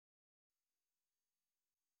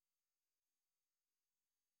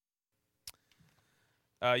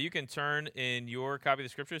You can turn in your copy of the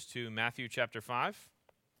Scriptures to Matthew chapter 5.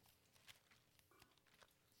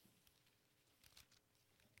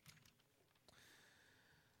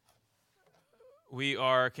 We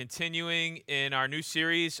are continuing in our new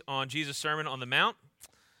series on Jesus' Sermon on the Mount.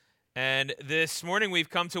 And this morning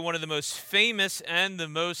we've come to one of the most famous and the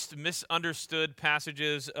most misunderstood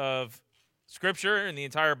passages of Scripture in the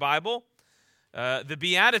entire Bible, the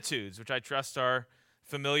Beatitudes, which I trust are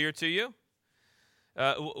familiar to you.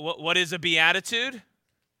 What is a beatitude?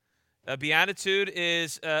 A beatitude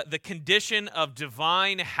is the condition of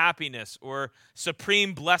divine happiness or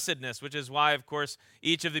supreme blessedness, which is why, of course,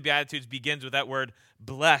 each of the Beatitudes begins with that word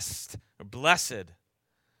blessed or blessed.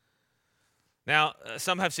 Now,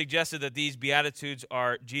 some have suggested that these Beatitudes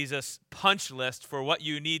are Jesus' punch list for what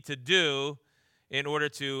you need to do in order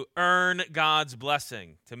to earn God's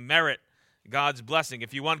blessing, to merit God's blessing.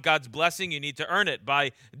 If you want God's blessing, you need to earn it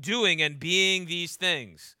by doing and being these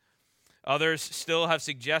things. Others still have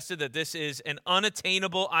suggested that this is an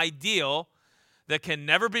unattainable ideal that can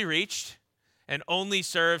never be reached and only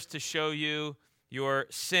serves to show you your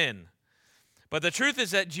sin. But the truth is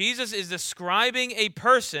that Jesus is describing a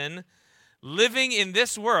person living in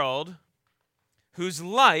this world whose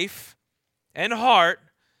life and heart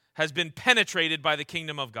has been penetrated by the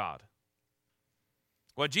kingdom of God.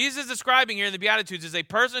 What Jesus is describing here in the Beatitudes is a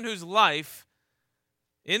person whose life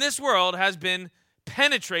in this world has been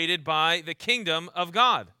penetrated by the kingdom of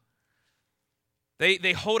God.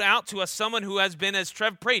 They hold out to us someone who has been, as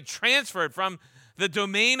Trev prayed, transferred from the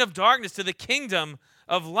domain of darkness to the kingdom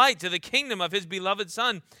of light, to the kingdom of his beloved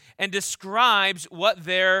Son, and describes what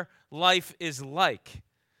their life is like.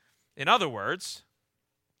 In other words,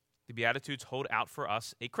 the Beatitudes hold out for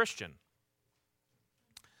us a Christian.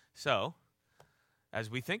 So, as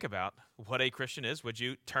we think about what a Christian is, would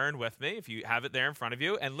you turn with me, if you have it there in front of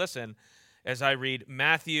you, and listen as I read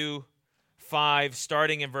Matthew 5,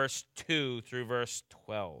 starting in verse 2 through verse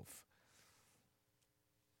 12.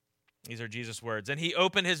 These are Jesus' words. And he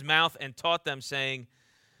opened his mouth and taught them, saying,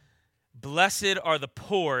 "Blessed are the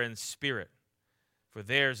poor in spirit, for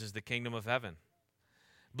theirs is the kingdom of heaven.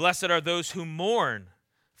 Blessed are those who mourn,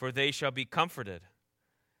 for they shall be comforted.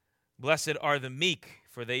 Blessed are the meek,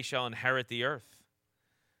 for they shall inherit the earth.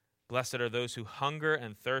 Blessed are those who hunger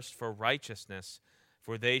and thirst for righteousness,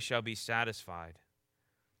 for they shall be satisfied.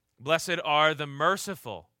 Blessed are the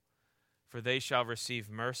merciful, for they shall receive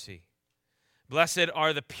mercy. Blessed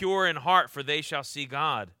are the pure in heart, for they shall see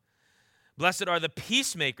God. Blessed are the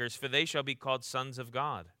peacemakers, for they shall be called sons of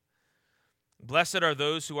God. Blessed are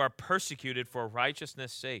those who are persecuted for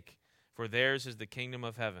righteousness' sake, for theirs is the kingdom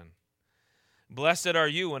of heaven. Blessed are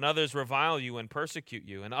you when others revile you and persecute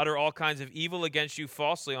you and utter all kinds of evil against you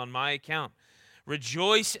falsely on my account.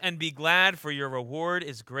 Rejoice and be glad, for your reward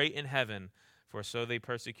is great in heaven, for so they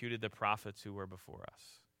persecuted the prophets who were before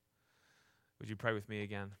us." Would you pray with me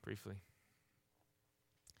again, briefly?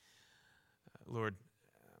 Lord,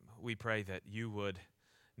 we pray that you would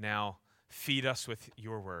now feed us with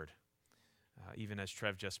your word. Even as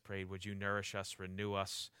Trev just prayed, would you nourish us, renew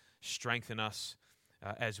us, strengthen us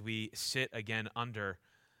as we sit again under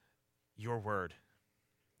your word.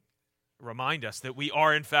 Remind us that we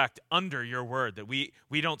are, in fact, under your word, that we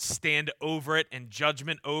don't stand over it and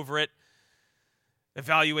judgment over it,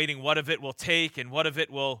 evaluating what of it will take and what of it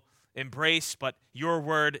will embrace, but your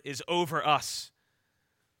word is over us.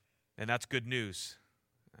 And that's good news,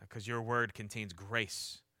 because your word contains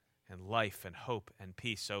grace and life and hope and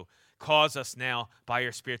peace. So cause us now, by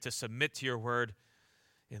your Spirit, to submit to your word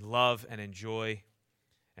in love and in joy,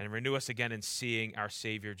 and renew us again in seeing our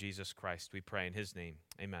Savior, Jesus Christ. We pray in his name.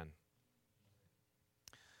 Amen.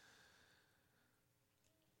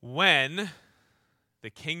 When the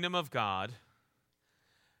kingdom of God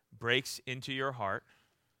breaks into your heart,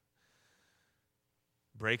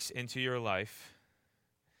 breaks into your life,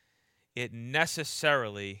 it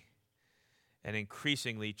necessarily and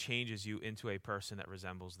increasingly changes you into a person that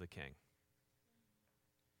resembles the King.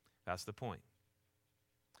 That's the point.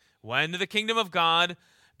 When the kingdom of God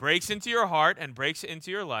breaks into your heart and breaks into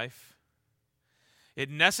your life, it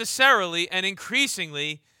necessarily and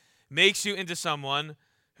increasingly makes you into someone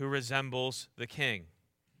who resembles the King.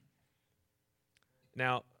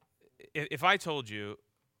 Now, if I told you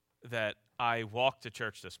that I walked to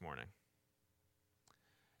church this morning,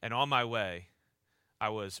 and on my way, I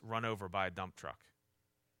was run over by a dump truck,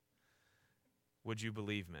 would you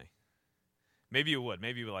believe me? Maybe you would.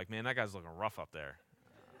 Maybe you'd be like, man, that guy's looking rough up there.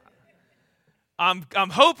 I'm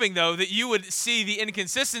hoping, though, that you would see the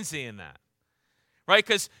inconsistency in that, right?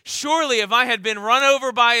 Because surely if I had been run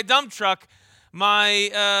over by a dump truck,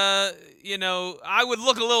 I would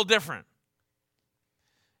look a little different.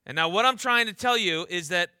 And now what I'm trying to tell you is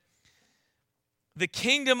that the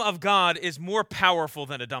kingdom of God is more powerful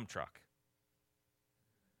than a dump truck.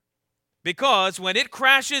 Because when it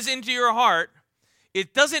crashes into your heart,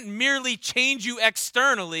 it doesn't merely change you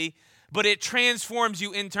externally, but it transforms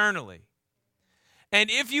you internally. And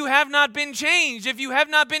if you have not been changed, if you have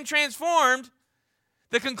not been transformed,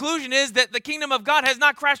 the conclusion is that the kingdom of God has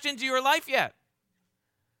not crashed into your life yet.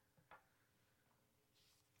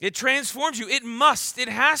 It transforms you. It must. It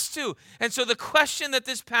has to. And so the question that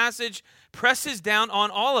this passage presses down on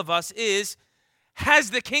all of us is, has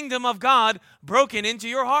the kingdom of God broken into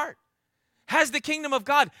your heart? Has the kingdom of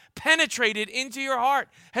God penetrated into your heart?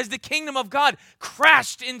 Has the kingdom of God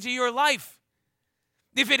crashed into your life?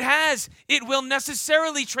 If it has, it will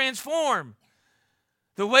necessarily transform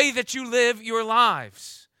the way that you live your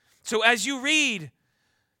lives. So as you read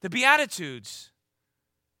the Beatitudes,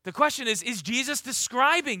 the question is Jesus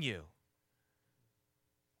describing you?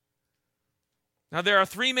 Now, there are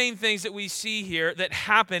three main things that we see here that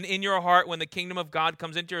happen in your heart when the kingdom of God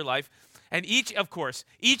comes into your life. And each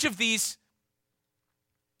of these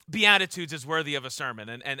Beatitudes is worthy of a sermon.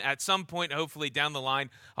 And at some point, hopefully down the line,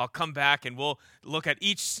 I'll come back and we'll look at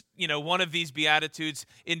each, one of these Beatitudes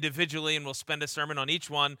individually, and we'll spend a sermon on each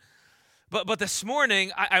one. But this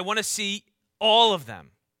morning, I want to see all of them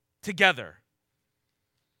together.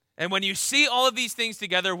 And when you see all of these things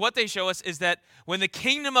together, what they show us is that when the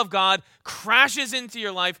kingdom of God crashes into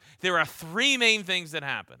your life, there are three main things that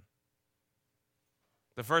happen.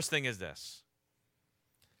 The first thing is this: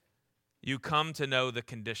 you come to know the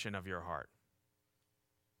condition of your heart.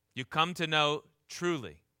 You come to know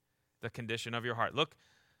truly the condition of your heart.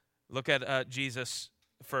 Look at Jesus'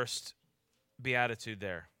 first beatitude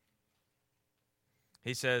there.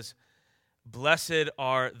 He says, "Blessed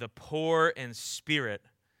are the poor in spirit,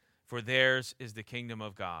 for theirs is the kingdom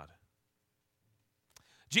of God."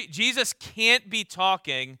 Jesus can't be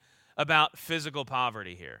talking about physical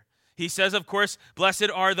poverty here. He says, of course, blessed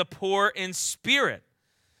are the poor in spirit.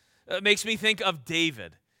 It makes me think of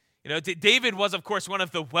David. David was, of course, one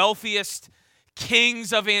of the wealthiest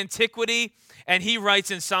kings of antiquity. And he writes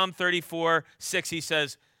in Psalm 34:6, he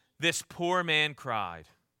says, "This poor man cried,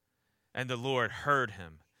 and the Lord heard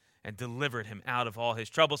him and delivered him out of all his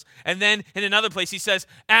troubles." And then in another place he says,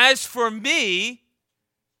 "As for me,"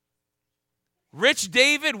 rich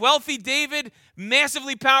David, wealthy David,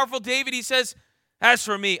 massively powerful David, he says, "As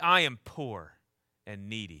for me, I am poor and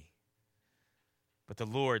needy, but the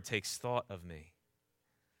Lord takes thought of me."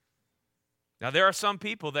 Now, there are some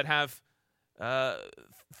people that have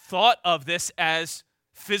thought of this as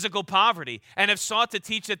physical poverty and have sought to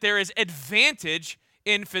teach that there is advantage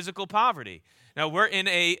in physical poverty. Now, we're in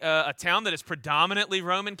a town that is predominantly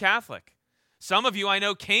Roman Catholic. Some of you, I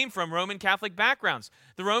know, came from Roman Catholic backgrounds.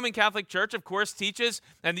 The Roman Catholic Church, of course, teaches,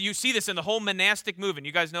 and you see this in the whole monastic movement.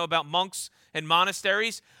 You guys know about monks and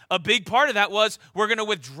monasteries. A big part of that was we're going to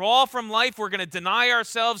withdraw from life. We're going to deny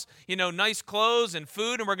ourselves, nice clothes and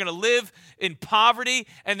food, and we're going to live in poverty,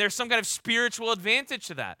 and there's some kind of spiritual advantage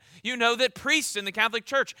to that. You know that priests in the Catholic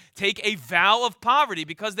Church take a vow of poverty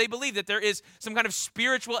because they believe that there is some kind of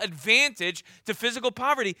spiritual advantage to physical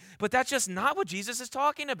poverty, but that's just not what Jesus is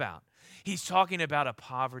talking about. He's talking about a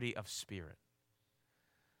poverty of spirit,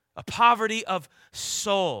 a poverty of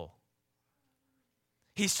soul.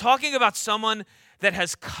 He's talking about someone that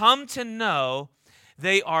has come to know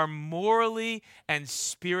they are morally and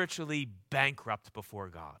spiritually bankrupt before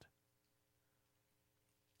God.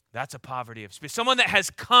 That's a poverty of spirit. Someone that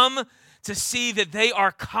has come to see that they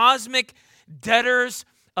are cosmic debtors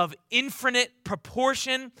of infinite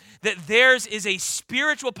proportion, that theirs is a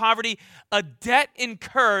spiritual poverty, a debt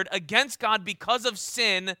incurred against God because of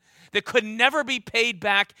sin that could never be paid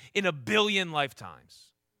back in a billion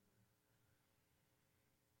lifetimes.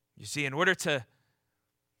 You see, in order to,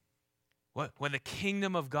 when the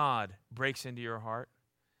kingdom of God breaks into your heart,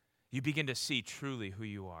 you begin to see truly who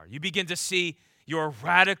you are. You begin to see your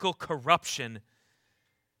radical corruption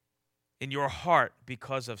in your heart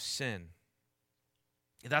because of sin.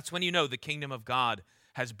 That's when you know the kingdom of God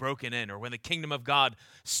has broken in, or when the kingdom of God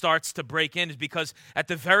starts to break in, is because at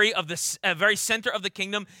the very center of the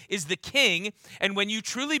kingdom is the king. And when you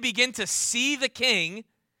truly begin to see the king,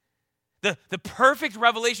 the perfect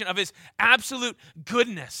revelation of his absolute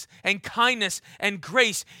goodness and kindness and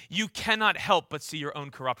grace, you cannot help but see your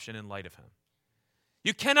own corruption in light of him.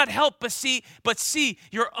 You cannot help but see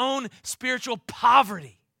your own spiritual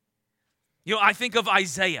poverty. I think of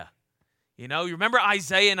Isaiah. You remember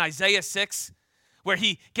Isaiah in Isaiah 6? where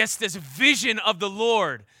he gets this vision of the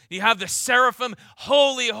Lord. You have the seraphim,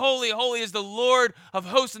 holy, holy, holy is the Lord of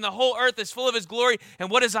hosts, and the whole earth is full of his glory. And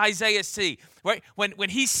what does Isaiah see? Right? When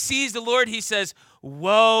he sees the Lord, he says,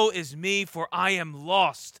 woe is me, for I am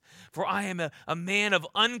lost. For I am a man of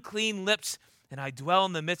unclean lips, and I dwell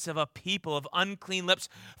in the midst of a people of unclean lips.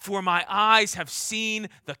 For my eyes have seen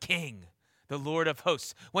the King, the Lord of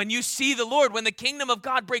hosts. When you see the Lord, when the kingdom of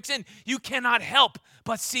God breaks in, you cannot help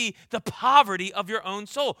but see the poverty of your own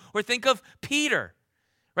soul. Or think of Peter,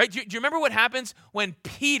 right? Do you remember what happens when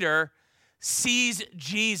Peter sees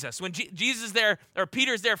Jesus? When Jesus is there, or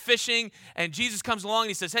Peter's there fishing, and Jesus comes along and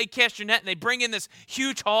he says, hey, cast your net, and they bring in this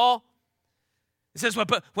huge haul. It says,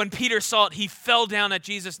 but when Peter saw it, he fell down at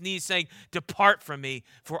Jesus' knees, saying, depart from me,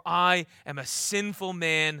 for I am a sinful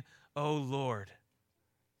man, O Lord.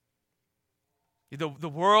 The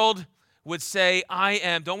world would say,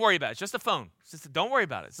 don't worry about it. It's just a phone. Don't worry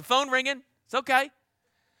about it. It's the phone ringing. It's okay.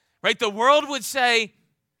 Right? The world would say,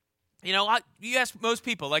 you ask most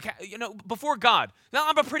people, before God, now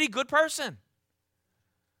I'm a pretty good person.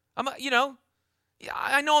 I know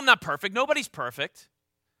I'm not perfect. Nobody's perfect.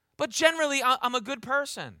 But generally, I'm a good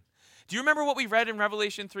person. Do you remember what we read in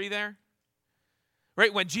Revelation 3 there?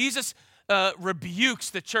 Right? When Jesus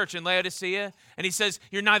rebukes the church in Laodicea, and he says,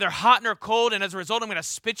 you're neither hot nor cold, and as a result, I'm going to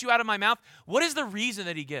spit you out of my mouth. What is the reason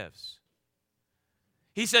that he gives?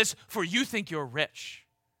 He says, for you think you're rich.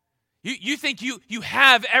 You think you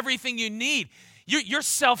have everything you need. You're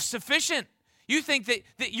self-sufficient. You think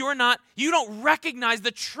that you don't recognize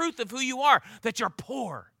the truth of who you are, that you're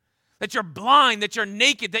poor, that you're blind, that you're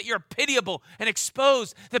naked, that you're pitiable and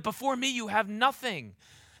exposed, that before me you have nothing.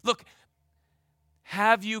 Look,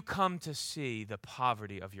 have you come to see the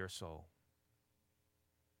poverty of your soul?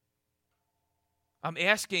 I'm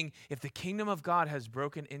asking if the kingdom of God has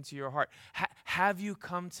broken into your heart. Have you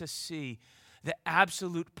come to see the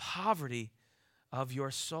absolute poverty of your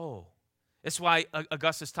soul? That's why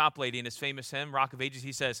Augustus Toplady, in his famous hymn, Rock of Ages,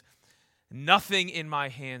 he says, nothing in my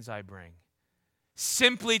hands I bring.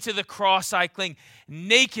 Simply to the cross I cling.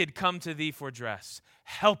 Naked come to thee for dress.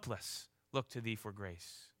 Helpless look to thee for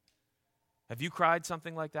grace. Have you cried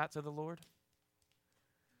something like that to the Lord?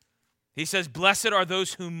 He says, blessed are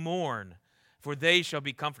those who mourn, for they shall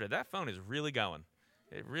be comforted. That phone is really going.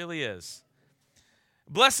 It really is.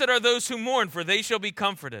 Blessed are those who mourn, for they shall be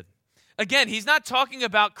comforted. Again, he's not talking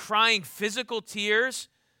about crying physical tears.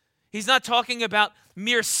 He's not talking about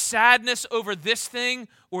mere sadness over this thing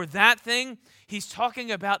or that thing. He's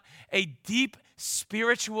talking about a deep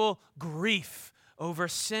spiritual grief over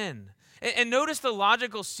sin. And notice the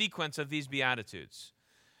logical sequence of these Beatitudes,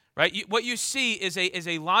 right? What you see is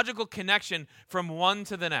a logical connection from one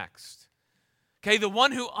to the next. Okay, the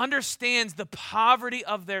one who understands the poverty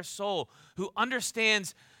of their soul, who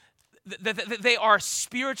understands that they are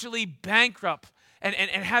spiritually bankrupt and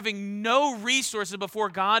having no resources before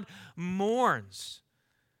God, mourns.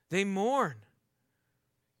 They mourn.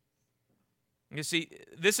 You see,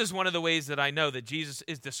 this is one of the ways that I know that Jesus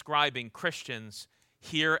is describing Christians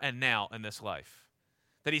here and now in this life.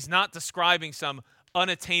 That he's not describing some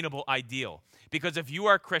unattainable ideal. Because if you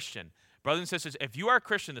are a Christian, brothers and sisters, if you are a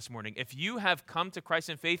Christian this morning, if you have come to Christ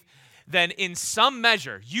in faith, then in some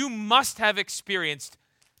measure, you must have experienced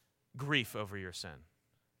grief over your sin.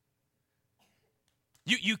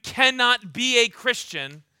 You cannot be a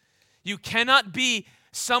Christian. You cannot be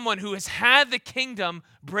someone who has had the kingdom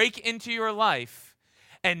break into your life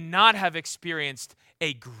and not have experienced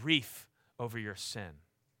a grief over your sin.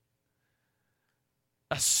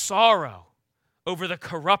 A sorrow over the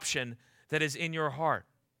corruption that is in your heart.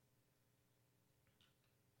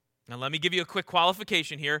 Now, let me give you a quick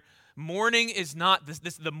qualification here. Mourning is not,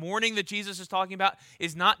 the mourning that Jesus is talking about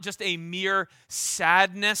is not just a mere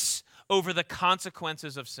sadness over the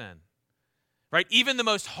consequences of sin. Right? Even the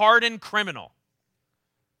most hardened criminal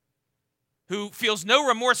who feels no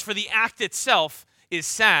remorse for the act itself is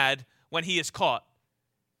sad when he is caught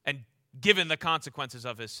and given the consequences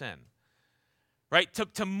of his sin. Right?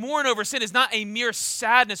 To mourn over sin is not a mere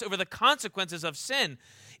sadness over the consequences of sin.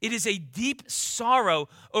 It is a deep sorrow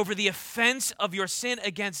over the offense of your sin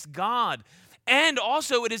against God. And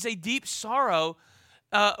also it is a deep sorrow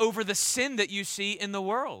over the sin that you see in the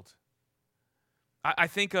world. I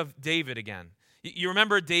think of David again. You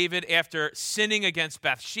remember David after sinning against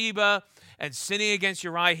Bathsheba and sinning against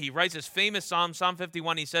Uriah, he writes his famous psalm, Psalm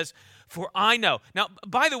 51. He says, for I know. Now,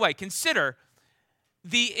 by the way, consider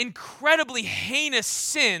the incredibly heinous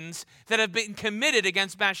sins that have been committed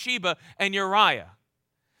against Bathsheba and Uriah.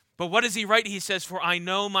 But what does he write? He says, for I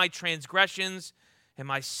know my transgressions, and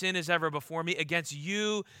my sin is ever before me. Against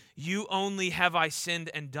you, you only have I sinned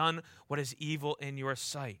and done what is evil in your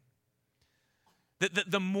sight.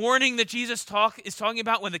 The mourning that Jesus is talking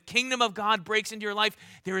about when the kingdom of God breaks into your life,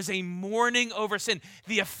 there is a mourning over sin,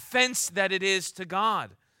 the offense that it is to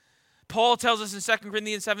God. Paul tells us in 2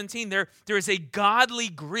 Corinthians 17, there is a godly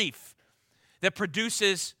grief that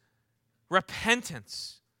produces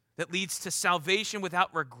repentance, that leads to salvation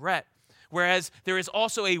without regret, whereas there is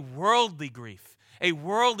also a worldly grief, a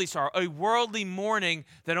worldly sorrow, a worldly mourning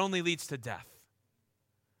that only leads to death.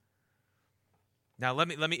 Now, let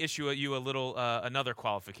me issue you a little another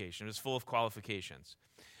qualification. It's full of qualifications.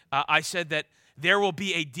 I said that there will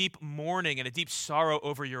be a deep mourning and a deep sorrow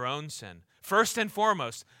over your own sin, first and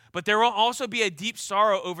foremost. But there will also be a deep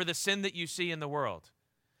sorrow over the sin that you see in the world.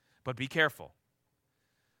 But be careful.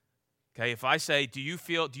 Okay, if I say, do you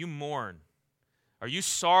mourn? Are you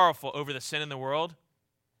sorrowful over the sin in the world?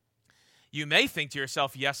 You may think to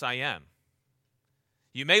yourself, yes, I am.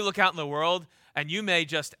 You may look out in the world and you may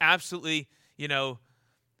just absolutely,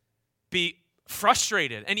 be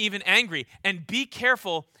frustrated and even angry. And be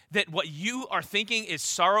careful that what you are thinking is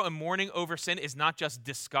sorrow and mourning over sin is not just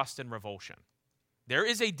disgust and revulsion. There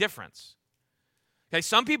is a difference. Okay,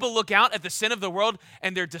 some people look out at the sin of the world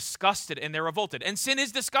and they're disgusted and they're revolted. And sin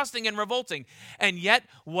is disgusting and revolting. And yet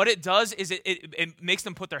what it does is it makes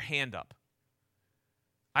them put their hand up.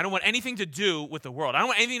 I don't want anything to do with the world. I don't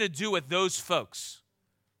want anything to do with those folks.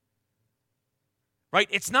 Right?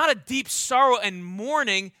 It's not a deep sorrow and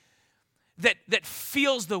mourning that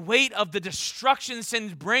feels the weight of the destruction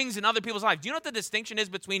sin brings in other people's lives. Do you know what the distinction is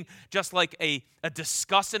between just like a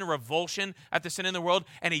disgust and a revulsion at the sin in the world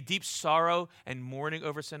and a deep sorrow and mourning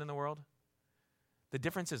over sin in the world? The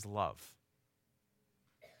difference is love.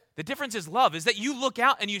 The difference is love, is that you look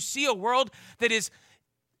out and you see a world that is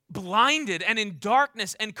blinded and in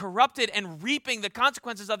darkness and corrupted and reaping the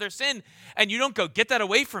consequences of their sin, and you don't go, get that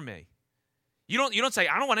away from me. You don't say,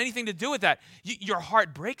 I don't want anything to do with that. Your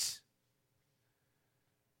heart breaks.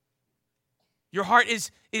 Your heart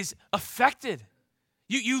is affected.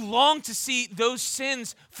 You long to see those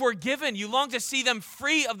sins forgiven. You long to see them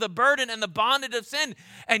free of the burden and the bondage of sin.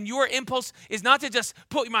 And your impulse is not to just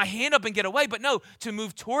put my hand up and get away, but no, to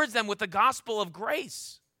move towards them with the gospel of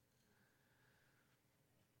grace.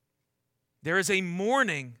 There is a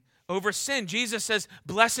mourning over sin. Jesus says,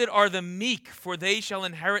 blessed are the meek, for they shall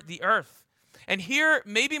inherit the earth. And here,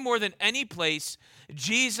 maybe more than any place,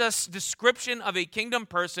 Jesus' description of a kingdom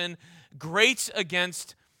person grates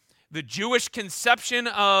against the Jewish conception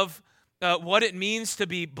of what it means to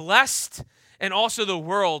be blessed, and also the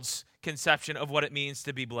world's conception of what it means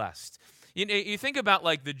to be blessed. You think about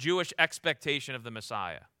like the Jewish expectation of the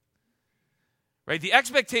Messiah. Right? The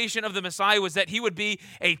expectation of the Messiah was that he would be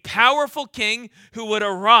a powerful king who would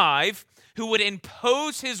arrive, who would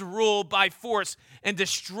impose his rule by force and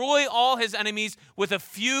destroy all his enemies with a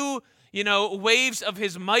few, waves of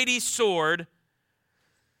his mighty sword.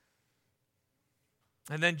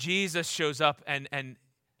 And then Jesus shows up and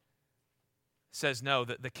says, no,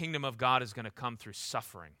 that the kingdom of God is going to come through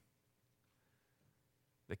suffering.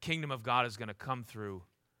 The kingdom of God is going to come through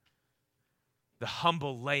the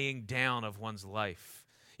humble laying down of one's life.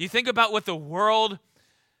 You think about what the world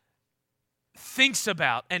thinks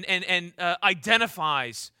about and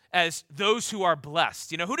identifies as those who are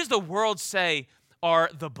blessed. Who does the world say are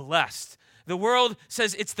the blessed? The world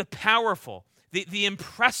says it's the powerful, the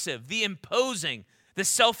impressive, the imposing, the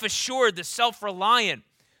self-assured, the self-reliant,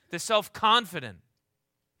 the self-confident.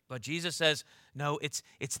 But Jesus says, no, it's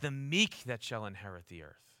the meek that shall inherit the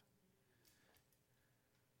earth.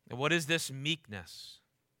 And what is this meekness?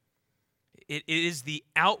 It is the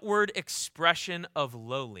outward expression of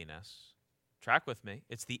lowliness. Track with me.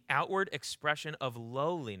 It's the outward expression of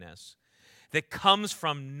lowliness that comes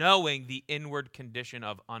from knowing the inward condition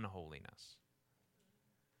of unholiness.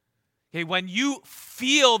 Okay, when you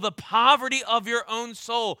feel the poverty of your own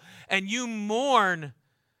soul and you mourn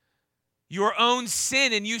your own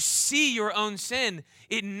sin and you see your own sin,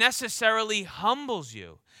 it necessarily humbles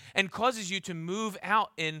you and causes you to move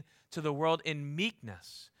out into the world in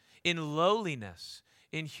meekness, in lowliness,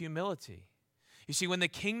 in humility. You see, when the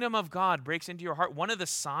kingdom of God breaks into your heart, one of the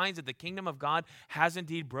signs that the kingdom of God has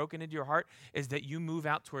indeed broken into your heart is that you move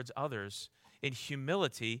out towards others in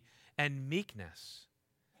humility and meekness.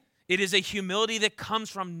 It is a humility that comes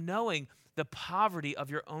from knowing the poverty of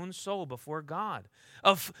your own soul before God,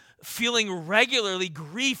 of feeling regularly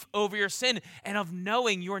grief over your sin, and of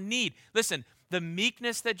knowing your need. Listen, the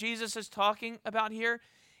meekness that Jesus is talking about here,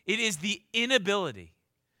 it is the inability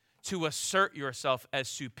to assert yourself as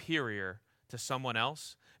superior to someone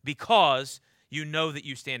else because you know that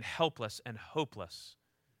you stand helpless and hopeless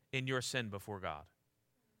in your sin before God.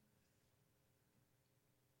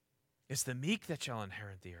 It's the meek that shall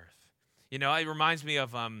inherit the earth. You know, it reminds me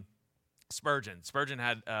of Spurgeon. Spurgeon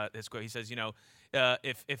had this quote. He says, you know,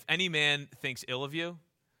 if any man thinks ill of you,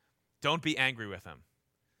 don't be angry with him.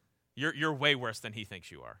 You're way worse than he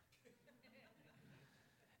thinks you are.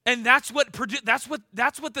 And that's what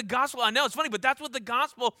the gospel, I know it's funny, but that's what the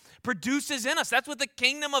gospel produces in us. That's what the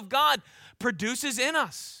kingdom of God produces in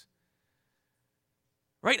us.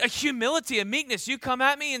 Right? A humility, a meekness. You come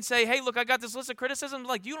at me and say, hey, look, I got this list of criticisms.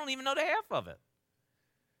 Like, you don't even know the half of it.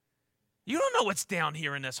 You don't know what's down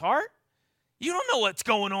here in this heart. You don't know what's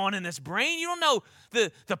going on in this brain. You don't know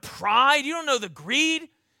the pride. You don't know the greed.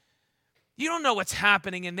 You don't know what's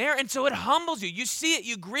happening in there. And so it humbles you. You see it.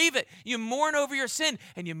 You grieve it. You mourn over your sin.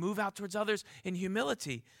 And you move out towards others in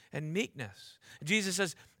humility and meekness. Jesus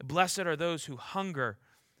says, blessed are those who hunger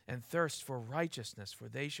and thirst for righteousness, for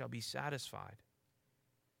they shall be satisfied.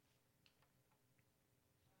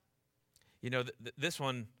 You know, this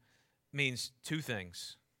one means two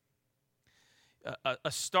things. A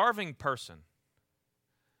starving person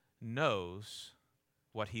knows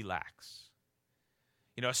what he lacks.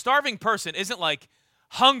 You know, a starving person isn't like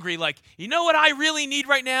hungry, like, you know what I really need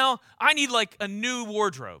right now? I need like a new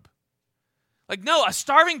wardrobe. Like, no, a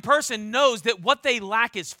starving person knows that what they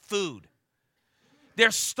lack is food.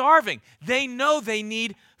 They're starving. They know they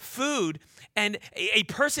need food. And a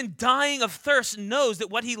person dying of thirst knows that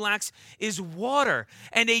what he lacks is water.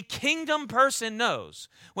 And a kingdom person knows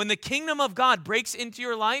when the kingdom of God breaks into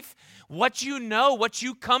your life, what you know, what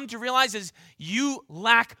you come to realize is you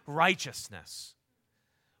lack righteousness.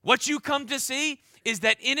 What you come to see is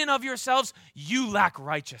that in and of yourselves, you lack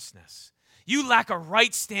righteousness. You lack a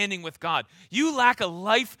right standing with God. You lack a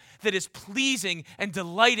life that is pleasing and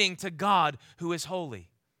delighting to God who is holy.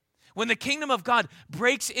 When the kingdom of God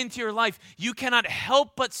breaks into your life, you cannot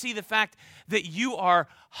help but see the fact that you are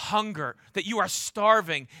hunger, that you are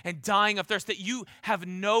starving and dying of thirst, that you have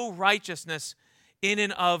no righteousness in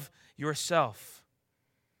and of yourself.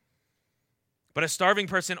 But a starving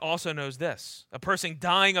person also knows this. A person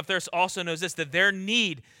dying of thirst also knows this, that their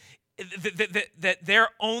need, that their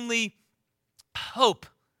only hope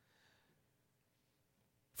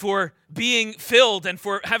for being filled and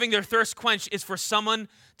for having their thirst quenched is for someone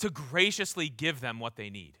to graciously give them what they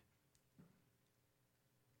need.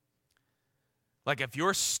 Like if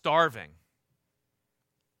you're starving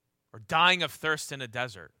or dying of thirst in a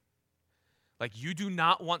desert, like you do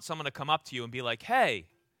not want someone to come up to you and be like, hey,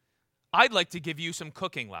 I'd like to give you some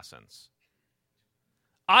cooking lessons.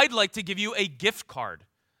 I'd like to give you a gift card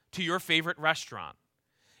to your favorite restaurant.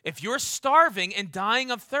 If you're starving and dying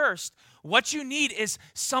of thirst, what you need is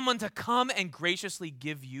someone to come and graciously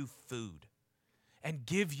give you food and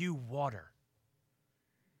give you water.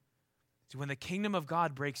 So when the kingdom of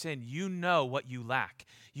God breaks in, you know what you lack.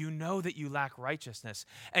 You know that you lack righteousness,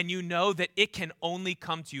 and you know that it can only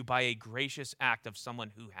come to you by a gracious act of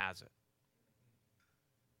someone who has it.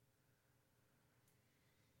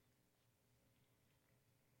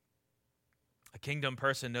 A kingdom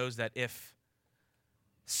person knows that if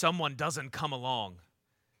someone doesn't come along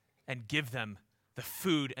and give them the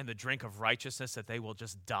food and the drink of righteousness, that they will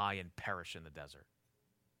just die and perish in the desert.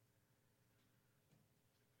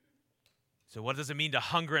 So what does it mean to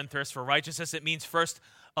hunger and thirst for righteousness? It means first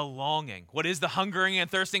a longing. What is the hungering and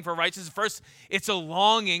thirsting for righteousness? First, it's a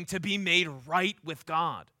longing to be made right with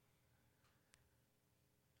God.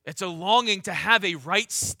 It's a longing to have a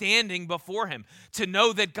right standing before him, to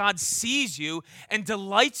know that God sees you and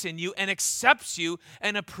delights in you and accepts you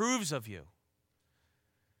and approves of you.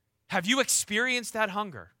 Have you experienced that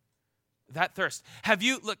hunger, that thirst? Have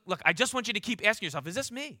you, look, I just want you to keep asking yourself, is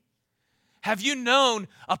this me? Have you known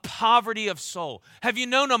a poverty of soul? Have you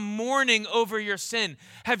known a mourning over your sin?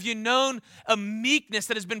 Have you known a meekness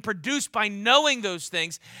that has been produced by knowing those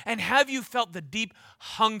things? And have you felt the deep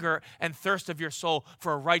hunger and thirst of your soul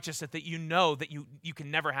for a righteousness that you know that you can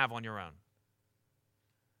never have on your own?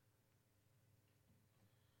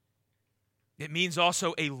 It means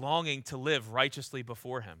also a longing to live righteously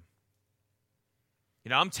before him. You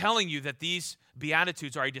know, I'm telling you that these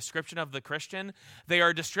Beatitudes are a description of the Christian. They are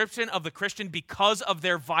a description of the Christian because of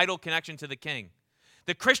their vital connection to the King.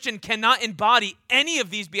 The Christian cannot embody any of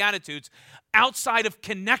these Beatitudes outside of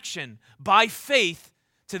connection by faith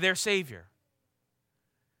to their Savior.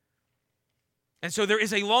 And so there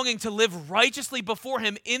is a longing to live righteously before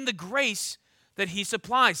him in the grace that he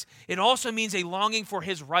supplies. It also means a longing for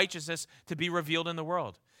his righteousness to be revealed in the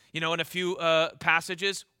world. You know, in a few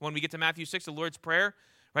passages, when we get to Matthew 6, the Lord's Prayer,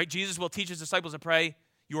 right? Jesus will teach his disciples to pray,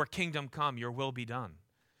 your kingdom come, your will be done.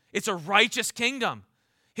 It's a righteous kingdom.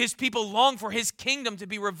 His people long for his kingdom to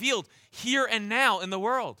be revealed here and now in the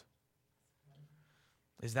world.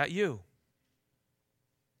 Is that you?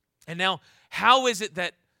 And now, how is it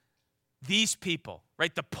that these people,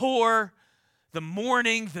 right, the poor, the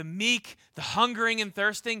mourning, the meek, the hungering and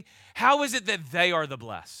thirsting, how is it that they are the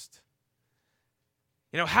blessed?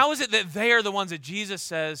 How is it that they are the ones that Jesus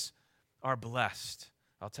says are blessed?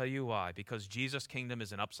 I'll tell you why. Because Jesus' kingdom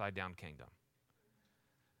is an upside-down kingdom.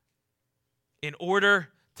 In order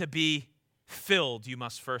to be filled, you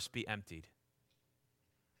must first be emptied.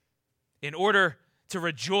 In order to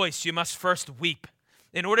rejoice, you must first weep.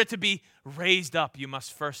 In order to be raised up, you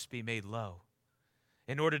must first be made low.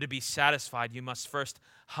 In order to be satisfied, you must first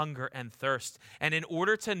hunger and thirst. And in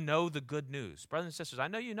order to know the good news, brothers and sisters, I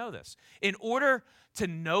know you know this. In order to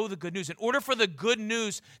know the good news, in order for the good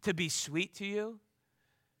news to be sweet to you,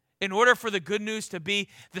 in order for the good news to be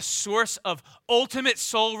the source of ultimate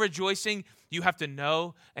soul rejoicing, you have to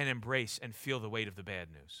know and embrace and feel the weight of the bad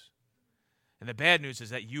news. And the bad news is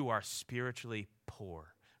that you are spiritually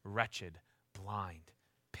poor, wretched, blind,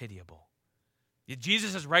 pitiable.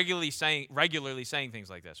 Jesus is regularly saying things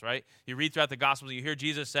like this, right? You read throughout the Gospels, you hear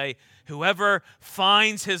Jesus say, whoever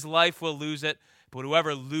finds his life will lose it, but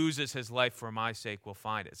whoever loses his life for my sake will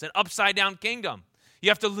find it. It's an upside-down kingdom. You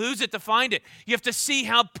have to lose it to find it. You have to see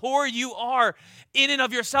how poor you are in and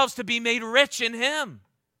of yourselves to be made rich in him.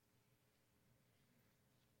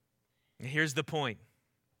 And here's the point.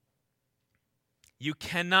 You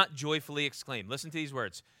cannot joyfully exclaim. Listen to these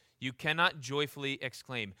words. You cannot joyfully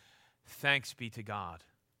exclaim, thanks be to God.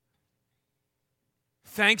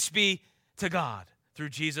 Thanks be to God through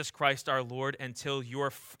Jesus Christ our Lord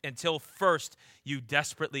until first you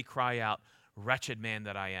desperately cry out, wretched man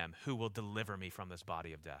that I am, who will deliver me from this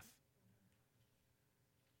body of death?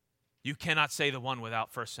 You cannot say the one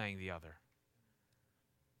without first saying the other.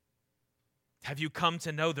 Have you come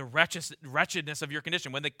to know the wretchedness of your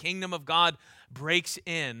condition? When the kingdom of God breaks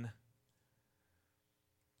in,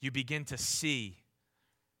 you begin to see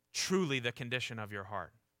truly the condition of your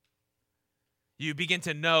heart. You begin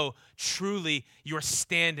to know truly your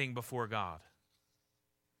standing before God.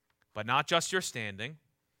 But not just your standing.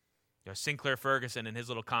 Sinclair Ferguson, in his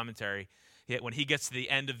little commentary, when he gets to the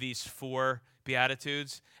end of these 4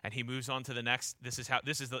 Beatitudes and he moves on to the next, this is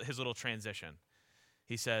his little transition.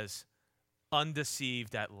 He says,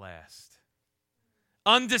 undeceived at last.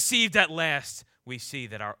 Undeceived at last, we see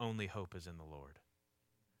that our only hope is in the Lord.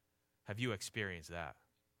 Have you experienced that?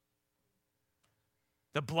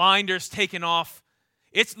 The blinders taken off.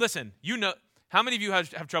 Listen, how many of you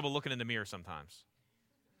have trouble looking in the mirror sometimes?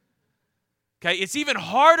 Okay, it's even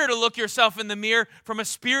harder to look yourself in the mirror from a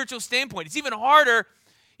spiritual standpoint. It's even harder,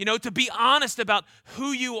 to be honest about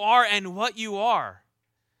who you are and what you are.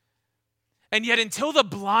 And yet until the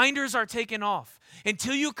blinders are taken off,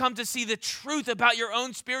 until you come to see the truth about your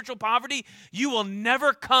own spiritual poverty, you will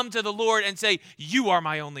never come to the Lord and say, you are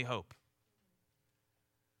my only hope.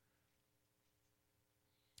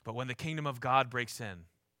 But when the kingdom of God breaks in,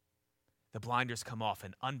 the blinders come off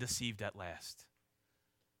and undeceived at last.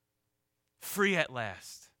 Free at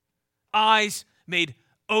last. Eyes made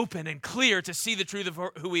open and clear to see the truth of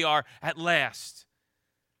who we are at last.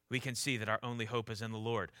 We can see that our only hope is in the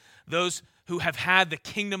Lord. Those who have had the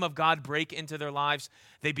kingdom of God break into their lives,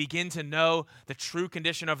 they begin to know the true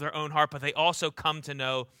condition of their own heart, but they also come to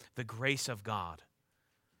know the grace of God.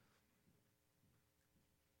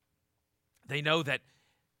 They know that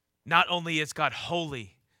not only is God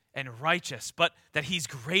holy and righteous, but that he's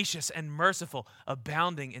gracious and merciful,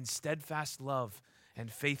 abounding in steadfast love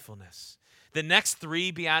and faithfulness. The next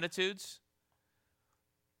 3 Beatitudes,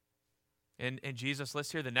 and Jesus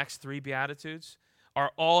lists here, the next 3 Beatitudes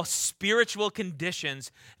are all spiritual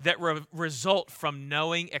conditions that result from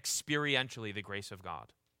knowing experientially the grace of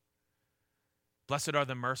God. Blessed are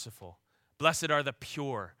the merciful. Blessed are the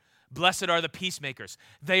pure. Blessed are the peacemakers.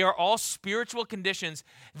 They are all spiritual conditions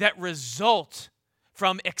that result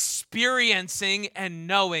from experiencing and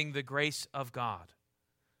knowing the grace of God.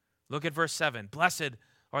 Look at verse 7. Blessed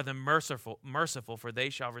are the merciful, for they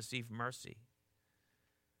shall receive mercy.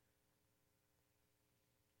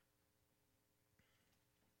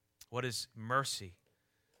 What is mercy?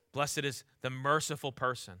 Blessed is the merciful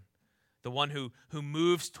person, the one who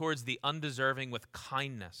moves towards the undeserving with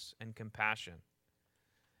kindness and compassion.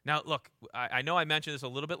 Now, look, I know I mentioned this a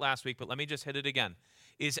little bit last week, but let me just hit it again.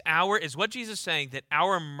 Is what Jesus saying that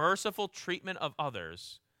our merciful treatment of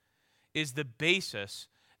others is the basis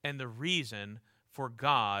and the reason for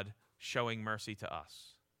God showing mercy to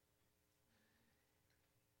us?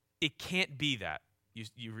 It can't be that. You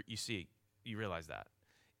realize that.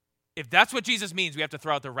 if that's what Jesus means, we have to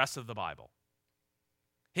throw out the rest of the Bible.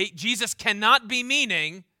 Jesus cannot be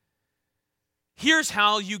meaning, here's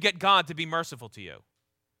how you get God to be merciful to you.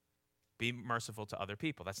 Be merciful to other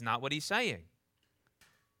people. That's not what he's saying.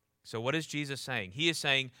 So what is Jesus saying? He is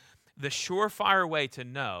saying the surefire way to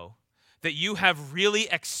know that you have really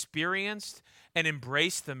experienced and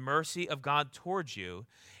embraced the mercy of God towards you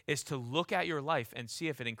is to look at your life and see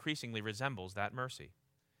if it increasingly resembles that mercy.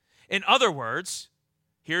 In other words,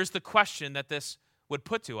 here's the question that this would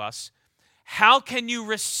put to us. How can you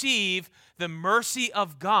receive the mercy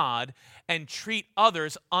of God and treat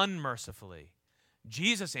others unmercifully?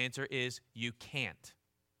 Jesus' answer is you can't.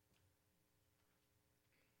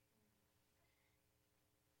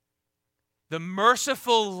 The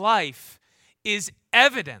merciful life is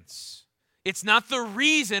evidence. It's not the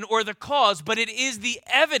reason or the cause, but it is the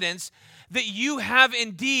evidence that you have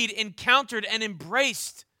indeed encountered and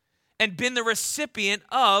embraced and been the recipient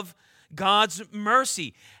of God's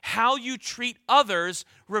mercy. How you treat others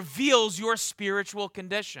reveals your spiritual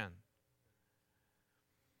condition.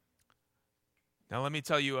 Now, let me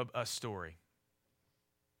tell you a story.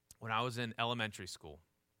 When I was in elementary school,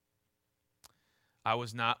 I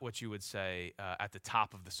was not what you would say at the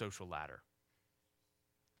top of the social ladder.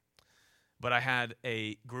 But I had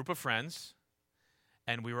a group of friends,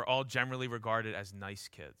 and we were all generally regarded as nice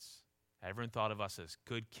kids. Everyone thought of us as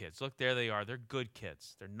good kids. Look, there they are. They're good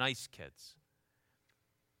kids. They're nice kids.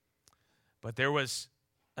 But there was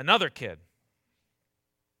another kid,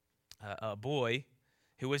 a boy,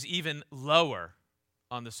 who was even lower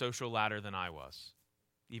on the social ladder than I was,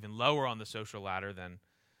 even lower on the social ladder than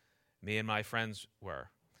me and my friends were.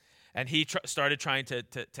 And he started trying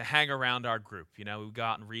to hang around our group. You know, we would go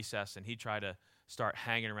out in recess, and he tried to start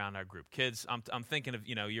hanging around our group. Kids, I'm thinking of,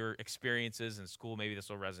 your experiences in school. Maybe this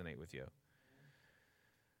will resonate with you.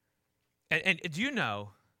 And do you know,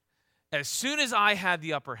 as soon as I had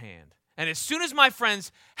the upper hand, and as soon as my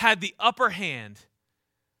friends had the upper hand,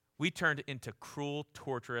 we turned into cruel,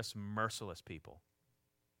 torturous, merciless people.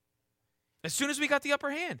 As soon as we got the upper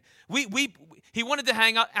hand, he wanted to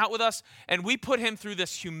hang out with us, and we put him through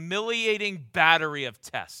this humiliating battery of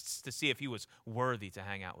tests to see if he was worthy to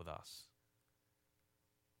hang out with us.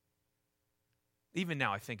 Even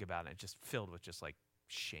now I think about it, it's just filled with just like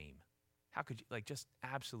shame. How could you, just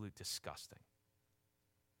absolute disgusting.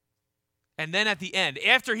 And then at the end,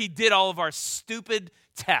 after he did all of our stupid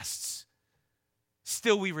tests,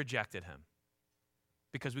 still we rejected him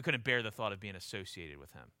because we couldn't bear the thought of being associated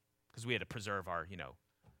with him because we had to preserve our,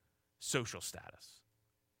 social status.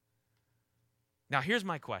 Now, here's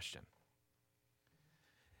my question.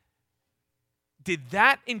 Did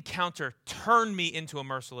that encounter turn me into a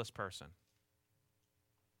merciless person?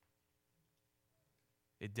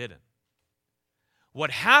 It didn't.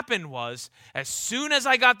 What happened was, as soon as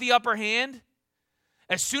I got the upper hand,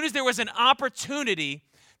 as soon as there was an opportunity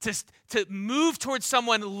to move towards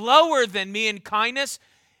someone lower than me in kindness,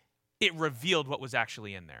 it revealed what was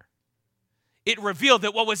actually in there. It revealed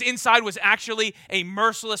that what was inside was actually a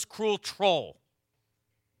merciless, cruel troll.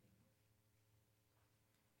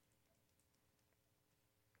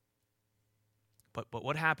 But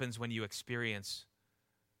what happens when you experience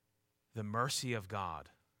the mercy of God?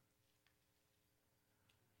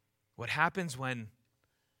 What happens when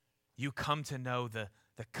you come to know the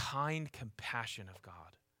kind compassion of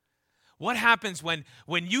God? What happens when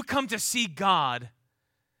you come to see God,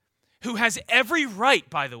 who has every right,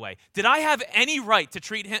 by the way? Did I have any right to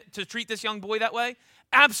treat this young boy that way?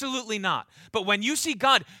 Absolutely not. But when you see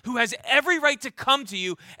God, who has every right to come to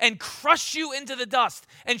you and crush you into the dust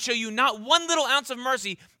and show you not one little ounce of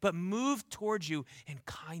mercy, but move towards you in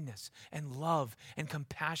kindness and love and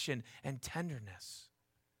compassion and tenderness.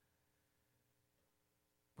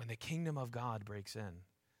 When the kingdom of God breaks in,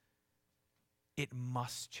 it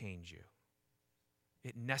must change you.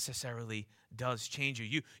 It necessarily does change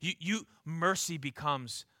you. Mercy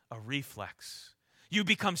becomes a reflex. You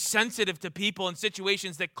become sensitive to people and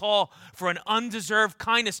situations that call for an undeserved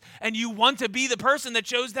kindness, and you want to be the person that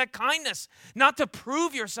shows that kindness, not to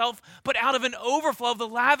prove yourself, but out of an overflow of the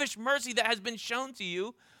lavish mercy that has been shown to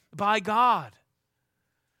you by God.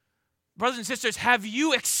 Brothers and sisters, have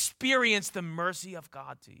you experienced the mercy of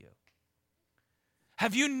God to you?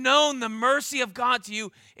 Have you known the mercy of God to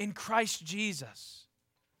you in Christ Jesus?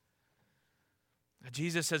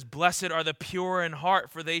 Jesus says, "Blessed are the pure in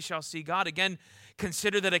heart, for they shall see God." Again,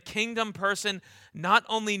 consider that a kingdom person not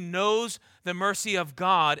only knows the mercy of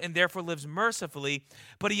God and therefore lives mercifully,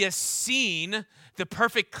 but he has seen the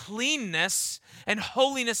perfect cleanness and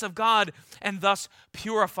holiness of God and thus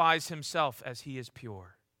purifies himself as he is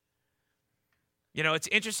pure. You know, it's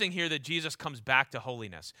interesting here that Jesus comes back to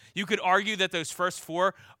holiness. You could argue that those first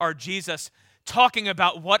four are Jesus talking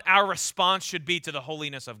about what our response should be to the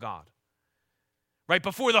holiness of God. Right?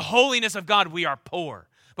 Before the holiness of God, we are poor.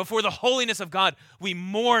 Before the holiness of God, we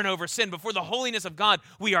mourn over sin. Before the holiness of God,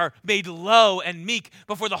 we are made low and meek.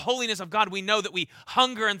 Before the holiness of God, we know that we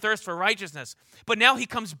hunger and thirst for righteousness. But now he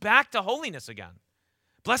comes back to holiness again.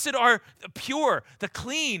 Blessed are the pure, the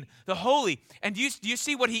clean, the holy. And do you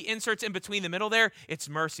see what he inserts in between the middle there? It's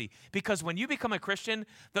mercy. Because when you become a Christian,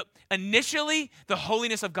 initially, the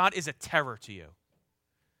holiness of God is a terror to you.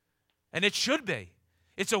 And it should be.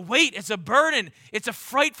 It's a weight, it's a burden, it's a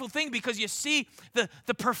frightful thing because you see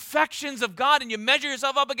the perfections of God and you measure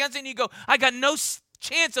yourself up against it and you go, I got no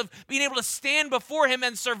chance of being able to stand before him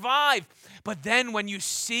and survive. But then when you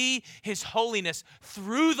see his holiness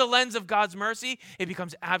through the lens of God's mercy, it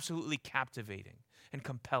becomes absolutely captivating and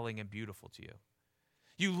compelling and beautiful to you.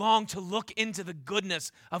 You long to look into the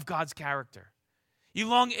goodness of God's character. You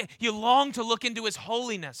long to look into his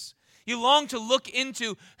holiness. You long to look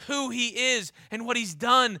into who he is and what he's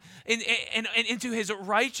done and into his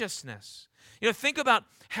righteousness. You know, think about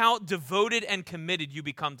how devoted and committed you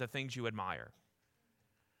become to things you admire.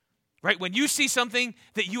 Right? When you see something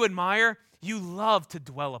that you admire, you love to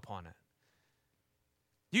dwell upon it.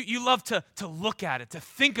 You love to look at it, to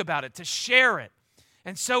think about it, to share it.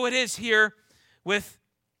 And so it is here with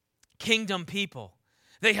kingdom people.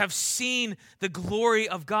 They have seen the glory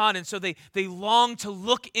of God, and so they long to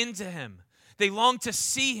look into him. They long to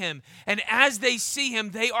see him. And as they see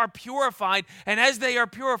him, they are purified. And as they are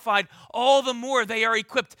purified, all the more they are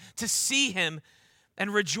equipped to see him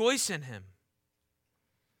and rejoice in him.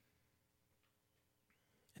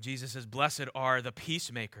 Jesus says, blessed are the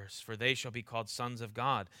peacemakers, for they shall be called sons of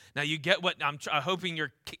God. Now you get what I'm hoping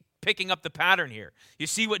you're picking up the pattern here. You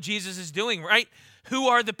see what Jesus is doing, right? Who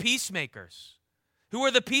are the peacemakers? Who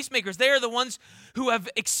are the peacemakers? They are the ones who have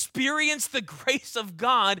experienced the grace of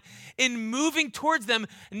God in moving towards them,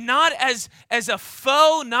 not as a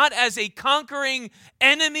foe, not as a conquering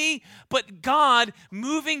enemy, but God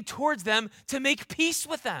moving towards them to make peace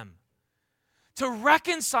with them, to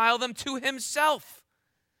reconcile them to himself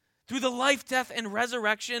through the life, death, and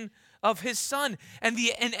resurrection of his son. And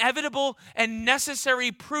the inevitable and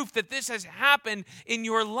necessary proof that this has happened in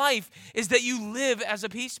your life is that you live as a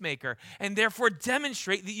peacemaker and therefore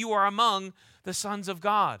demonstrate that you are among the sons of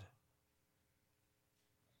God.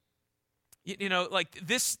 You know, like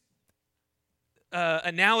this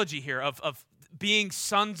analogy here of being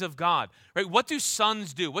sons of God, right? What do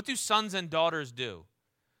sons do? What do sons and daughters do?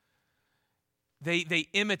 They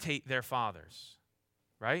imitate their fathers,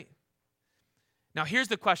 right? Now here's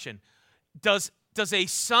the question. Does a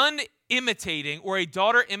son imitating or a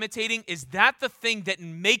daughter imitating, is that the thing that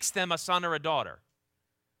makes them a son or a daughter?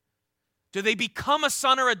 Do they become a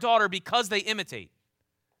son or a daughter because they imitate?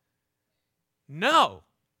 No.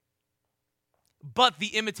 But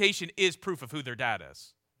the imitation is proof of who their dad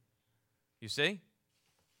is. You see?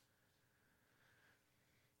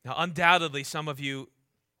 Now, undoubtedly, some of you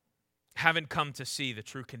haven't come to see the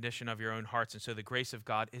true condition of your own hearts, and so the grace of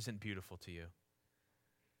God isn't beautiful to you.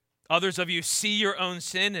 Others of you see your own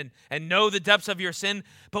sin and know the depths of your sin,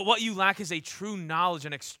 but what you lack is a true knowledge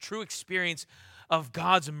and a true experience of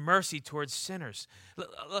God's mercy towards sinners.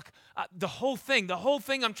 Look, the whole thing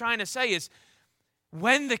I'm trying to say is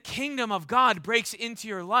when the kingdom of God breaks into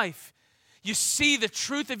your life, you see the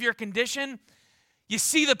truth of your condition, you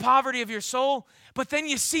see the poverty of your soul, but then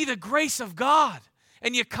you see the grace of God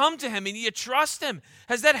and you come to him and you trust him.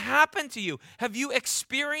 Has that happened to you? Have you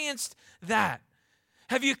experienced that?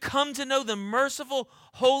 Have you come to know the merciful,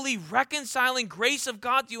 holy, reconciling grace of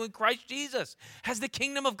God to you in Christ Jesus? Has the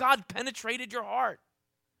kingdom of God penetrated your heart?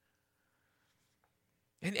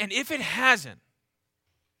 And if it hasn't,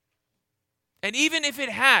 and even if it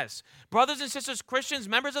has, brothers and sisters, Christians,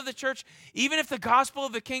 members of the church, even if the gospel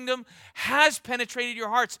of the kingdom has penetrated your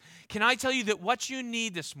hearts, can I tell you that what you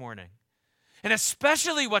need this morning, and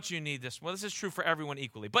especially what you need this is true for everyone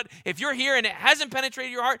equally. But if you're here and it hasn't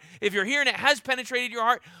penetrated your heart, if you're here and it has penetrated your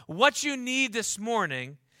heart, what you need this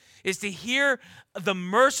morning is to hear the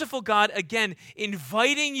merciful God again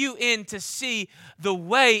inviting you in to see the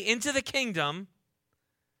way into the kingdom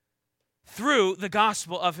through the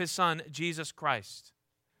gospel of his son, Jesus Christ.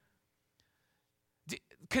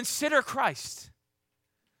 Consider Christ.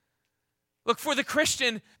 Look, for the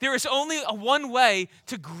Christian, there is only one way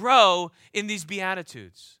to grow in these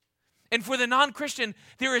Beatitudes. And for the non-Christian,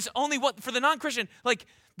 there is only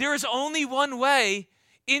one way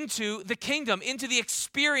into the kingdom, into the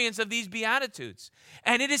experience of these Beatitudes.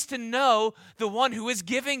 And it is to know the one who is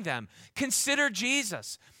giving them. Consider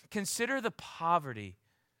Jesus. consider the poverty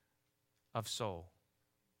of soul.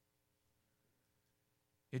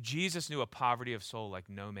 Jesus knew a poverty of soul like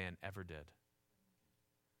no man ever did.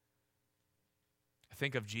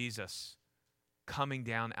 Think of Jesus coming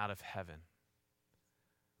down out of heaven,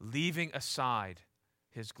 leaving aside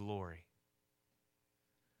his glory.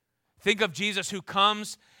 Think of Jesus who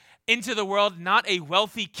comes into the world, not a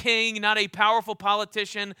wealthy king, not a powerful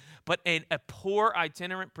politician, but a poor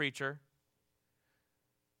itinerant preacher.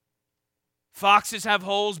 Foxes have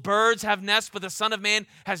holes, birds have nests, but the Son of Man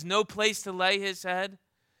has no place to lay his head,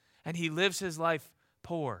 and he lives his life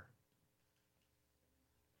poor.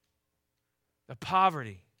 The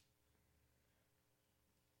poverty.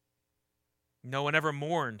 No one ever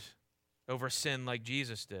mourned over sin like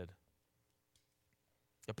Jesus did.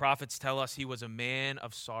 The prophets tell us he was a man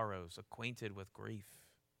of sorrows, acquainted with grief.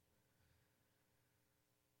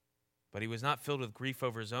 But he was not filled with grief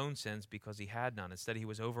over his own sins because he had none. Instead, he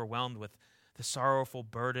was overwhelmed with the sorrowful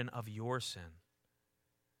burden of your sin.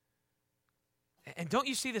 And don't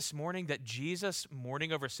you see this morning that Jesus'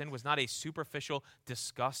 mourning over sin was not a superficial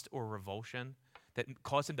disgust or revulsion that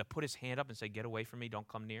caused him to put his hand up and say, "Get away from me, don't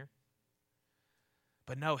come near"?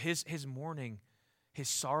 But no, his mourning, his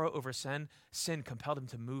sorrow over sin compelled him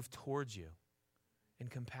to move towards you in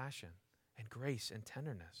compassion and grace and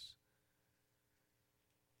tenderness.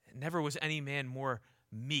 Never was any man more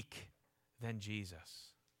meek than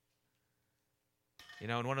Jesus. You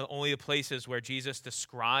know, in one of the only places where Jesus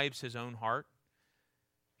describes his own heart,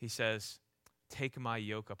 he says, "Take my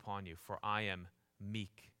yoke upon you, for I am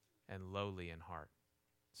meek and lowly in heart."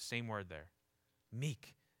 Same word there.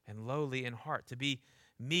 Meek and lowly in heart. To be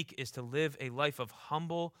meek is to live a life of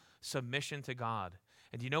humble submission to God.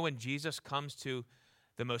 And you know when Jesus comes to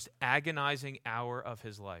the most agonizing hour of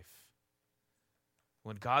his life,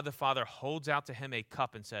 when God the Father holds out to him a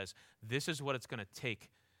cup and says, "This is what it's going to take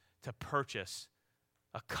to purchase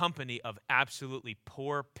a company of absolutely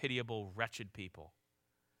poor, pitiable, wretched people."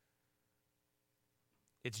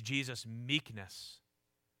 It's Jesus' meekness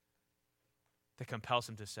that compels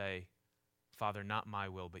him to say, "Father, not my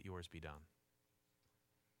will, but yours be done."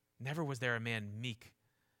 Never was there a man meek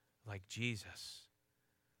like Jesus.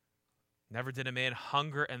 Never did a man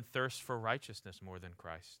hunger and thirst for righteousness more than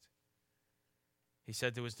Christ. He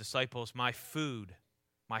said to his disciples, my food,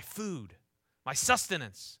 my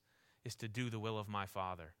sustenance is to do the will of my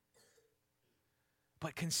Father.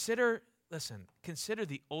 But consider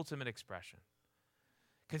the ultimate expression.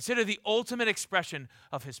 Consider the ultimate expression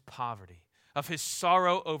of his poverty, of his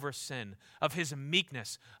sorrow over sin, of his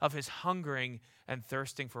meekness, of his hungering and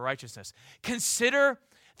thirsting for righteousness. Consider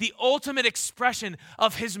the ultimate expression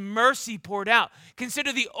of his mercy poured out.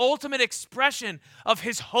 Consider the ultimate expression of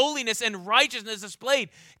his holiness and righteousness displayed.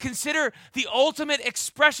 Consider the ultimate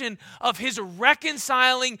expression of his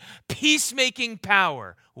reconciling, peacemaking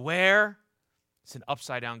power. Where? It's an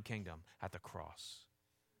upside-down kingdom at the cross.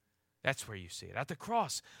 That's where you see it, at the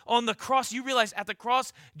cross. On the cross, you realize at the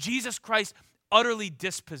cross, Jesus Christ utterly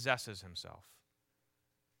dispossesses himself.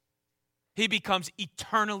 He becomes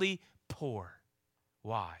eternally poor.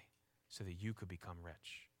 Why? So that you could become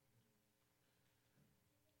rich.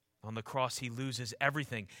 On the cross, he loses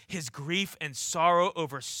everything. His grief and sorrow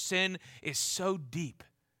over sin is so deep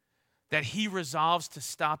that he resolves to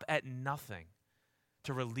stop at nothing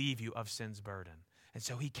to relieve you of sin's burden. And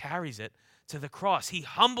so he carries it to the cross. He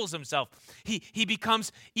humbles himself. He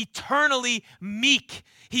becomes eternally meek.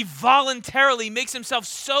 He voluntarily makes himself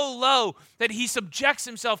so low that he subjects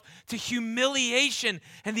himself to humiliation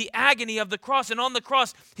and the agony of the cross. And on the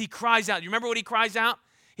cross, he cries out. You remember what he cries out?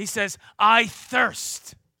 He says, "I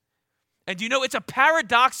thirst." And you know, it's a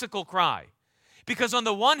paradoxical cry. Because on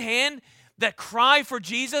the one hand, that cry for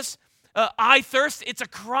Jesus, "I thirst," it's a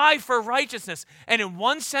cry for righteousness. And in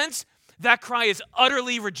one sense, that cry is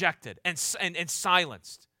utterly rejected and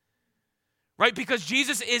silenced, right? Because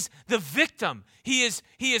Jesus is the victim. He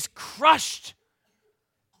is crushed,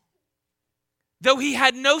 though he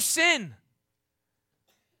had no sin.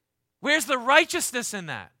 Where's the righteousness in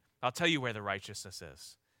that? I'll tell you where the righteousness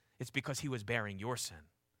is. It's because he was bearing your sin.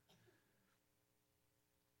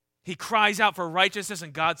 He cries out for righteousness,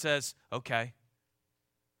 and God says, "Okay."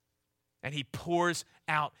 And he pours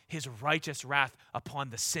out his righteous wrath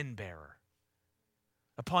upon the sin bearer,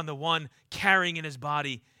 upon the one carrying in his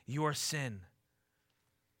body your sin.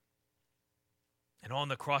 And on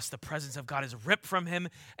the cross, the presence of God is ripped from him,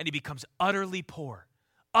 and he becomes utterly poor,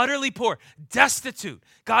 destitute.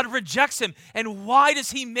 God rejects him. And why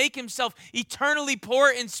does he make himself eternally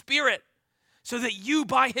poor in spirit? So that you,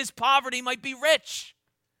 by his poverty, might be rich.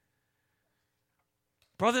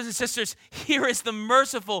 Brothers and sisters, here is the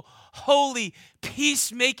merciful, holy,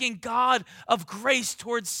 peacemaking God of grace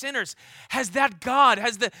towards sinners. Has that God,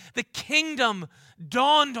 has the kingdom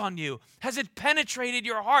dawned on you? Has it penetrated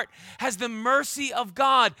your heart? Has the mercy of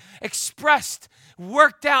God expressed,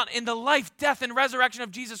 worked out in the life, death, and resurrection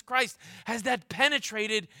of Jesus Christ, has that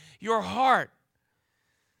penetrated your heart?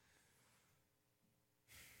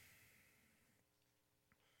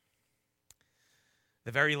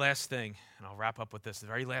 The very last thing, and I'll wrap up with this, the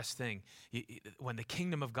very last thing, when the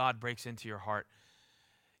kingdom of God breaks into your heart,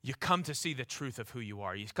 you come to see the truth of who you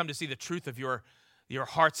are. You come to see the truth of your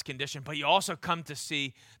heart's condition, but you also come to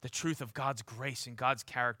see the truth of God's grace and God's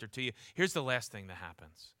character to you. Here's the last thing that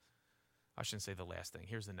happens. I shouldn't say the last thing.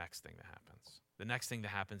 Here's the next thing that happens. The next thing that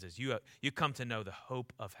happens is you come to know the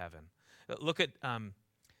hope of heaven. Look at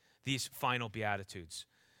these final Beatitudes.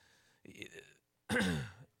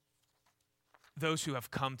 Those who have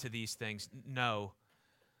come to these things know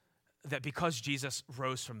that because Jesus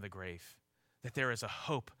rose from the grave, that there is a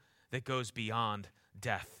hope that goes beyond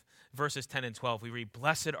death. Verses 10 and 12, we read,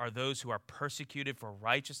 "Blessed are those who are persecuted for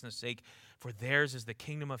righteousness' sake, for theirs is the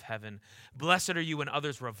kingdom of heaven. Blessed are you when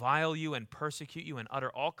others revile you and persecute you and utter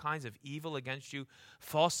all kinds of evil against you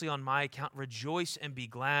falsely on my account. Rejoice and be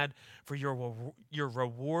glad, for your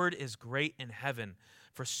reward is great in heaven,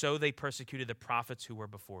 for so they persecuted the prophets who were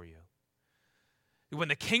before you." When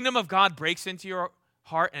the kingdom of God breaks into your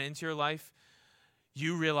heart and into your life,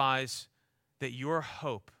 you realize that your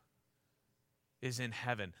hope is in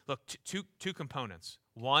heaven. Look, two components.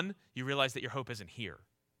 One, you realize that your hope isn't here.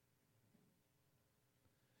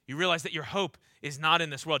 You realize that your hope is not in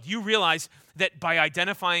this world. You realize that by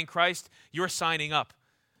identifying Christ, you're signing up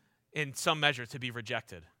in some measure to be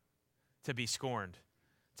rejected, to be scorned,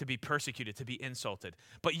 to be persecuted, to be insulted.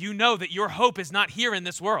 But you know that your hope is not here in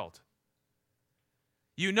this world.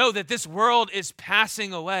 You know that this world is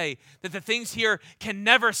passing away, that the things here can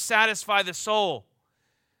never satisfy the soul,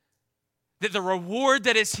 that the reward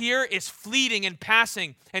that is here is fleeting and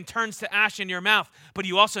passing and turns to ash in your mouth. But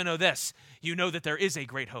you also know this. You know that there is a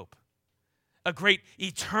great hope, a great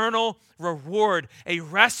eternal reward, a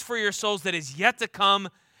rest for your souls that is yet to come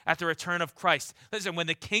at the return of Christ. Listen, when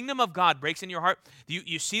the kingdom of God breaks in your heart,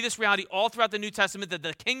 you see this reality all throughout the New Testament, that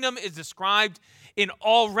the kingdom is described in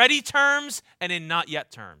already terms and in not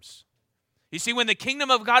yet terms. You see, when the kingdom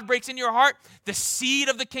of God breaks in your heart, the seed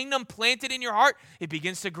of the kingdom planted in your heart, it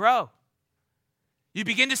begins to grow. You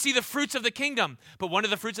begin to see the fruits of the kingdom. But one of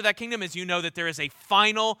the fruits of that kingdom is you know that there is a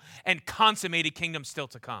final and consummated kingdom still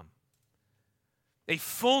to come. A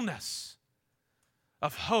fullness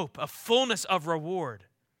of hope, a fullness of reward.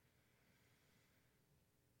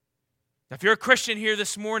 Now, if you're a Christian here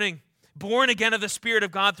this morning, born again of the Spirit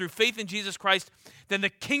of God through faith in Jesus Christ, then the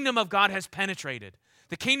kingdom of God has penetrated.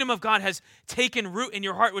 The kingdom of God has taken root in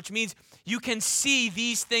your heart, which means you can see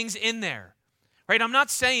these things in there. Right? I'm not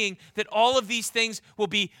saying that all of these things will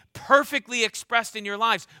be perfectly expressed in your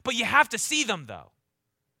lives, but you have to see them, though.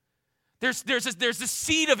 There's a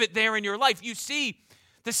seed of it there in your life. You see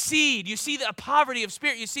the seed. You see a poverty of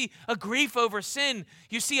spirit. You see a grief over sin.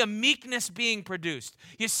 You see a meekness being produced.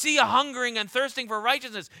 You see a hungering and thirsting for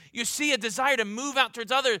righteousness. You see a desire to move out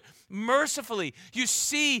towards others mercifully. You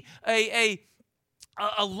see a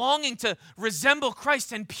longing to resemble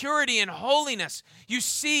Christ in purity and holiness. You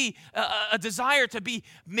see a desire to be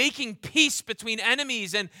making peace between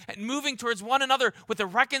enemies and moving towards one another with the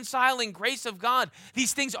reconciling grace of God.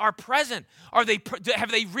 These things are present.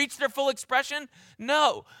 Have they reached their full expression?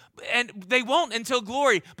 No. And they won't until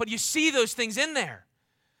glory. But you see those things in there.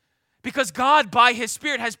 Because God, by His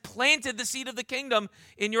Spirit, has planted the seed of the kingdom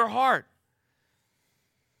in your heart.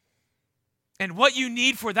 And what you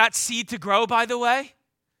need for that seed to grow, by the way,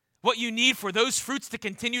 what you need for those fruits to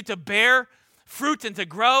continue to bear fruit and to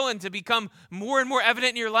grow and to become more and more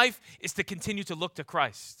evident in your life is to continue to look to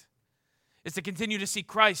Christ. Is to continue to see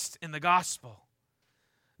Christ in the gospel.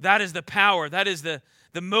 That is the power. That is the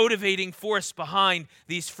motivating force behind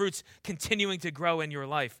these fruits continuing to grow in your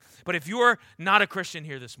life. But if you're not a Christian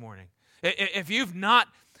here this morning, if you've not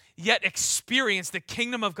yet experience the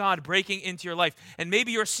kingdom of God breaking into your life. And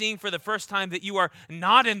maybe you're seeing for the first time that you are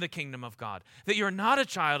not in the kingdom of God, that you're not a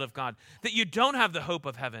child of God, that you don't have the hope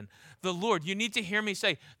of heaven. The Lord, you need to hear me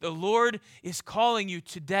say, the Lord is calling you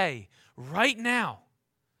today, right now,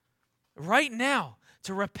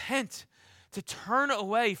 to repent, to turn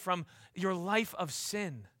away from your life of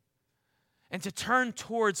sin, and to turn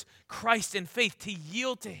towards Christ in faith, to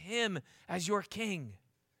yield to Him as your King.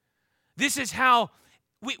 This is how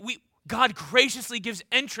God graciously gives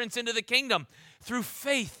entrance into the kingdom through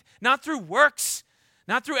faith, not through works,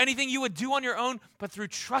 not through anything you would do on your own, but through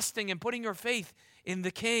trusting and putting your faith in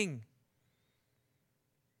the King.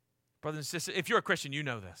 Brothers and sisters, if you're a Christian, you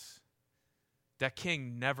know this. That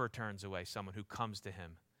King never turns away someone who comes to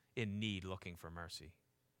him in need looking for mercy.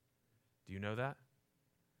 Do you know that?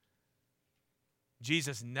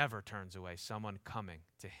 Jesus never turns away someone coming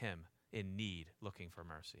to him in need looking for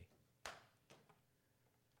mercy.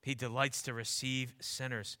 He delights to receive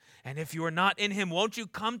sinners. And if you are not in him, won't you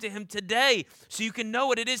come to him today so you can know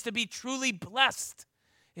what it is to be truly blessed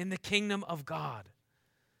in the kingdom of God?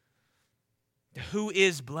 Who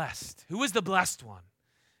is blessed? Who is the blessed one?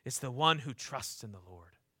 It's the one who trusts in the Lord.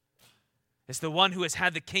 It's the one who has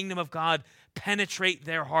had the kingdom of God penetrate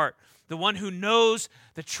their heart. The one who knows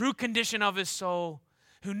the true condition of his soul,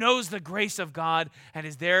 who knows the grace of God, and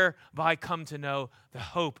is thereby come to know the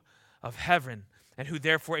hope of heaven, and who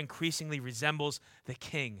therefore increasingly resembles the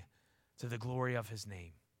King to the glory of his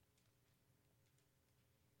name.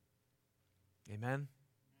 Amen?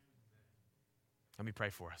 Let me pray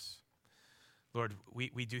for us. Lord,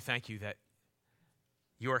 we do thank you that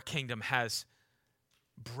your kingdom has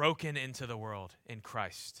broken into the world in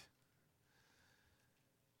Christ.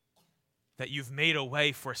 That you've made a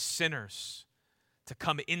way for sinners to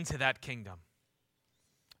come into that kingdom.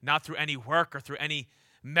 Not through any work or through any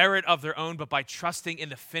merit of their own, but by trusting in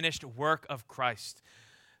the finished work of Christ.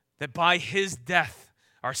 That by his death,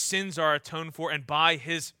 our sins are atoned for, and by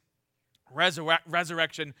his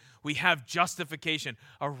resurrection, we have justification,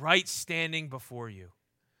 a right standing before you.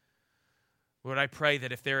 Lord, I pray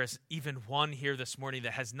that if there is even one here this morning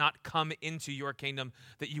that has not come into your kingdom,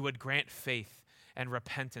 that you would grant faith and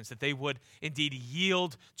repentance, that they would indeed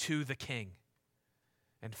yield to the King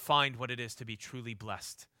and find what it is to be truly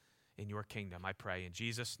blessed in your kingdom. I pray in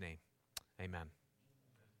Jesus' name, amen.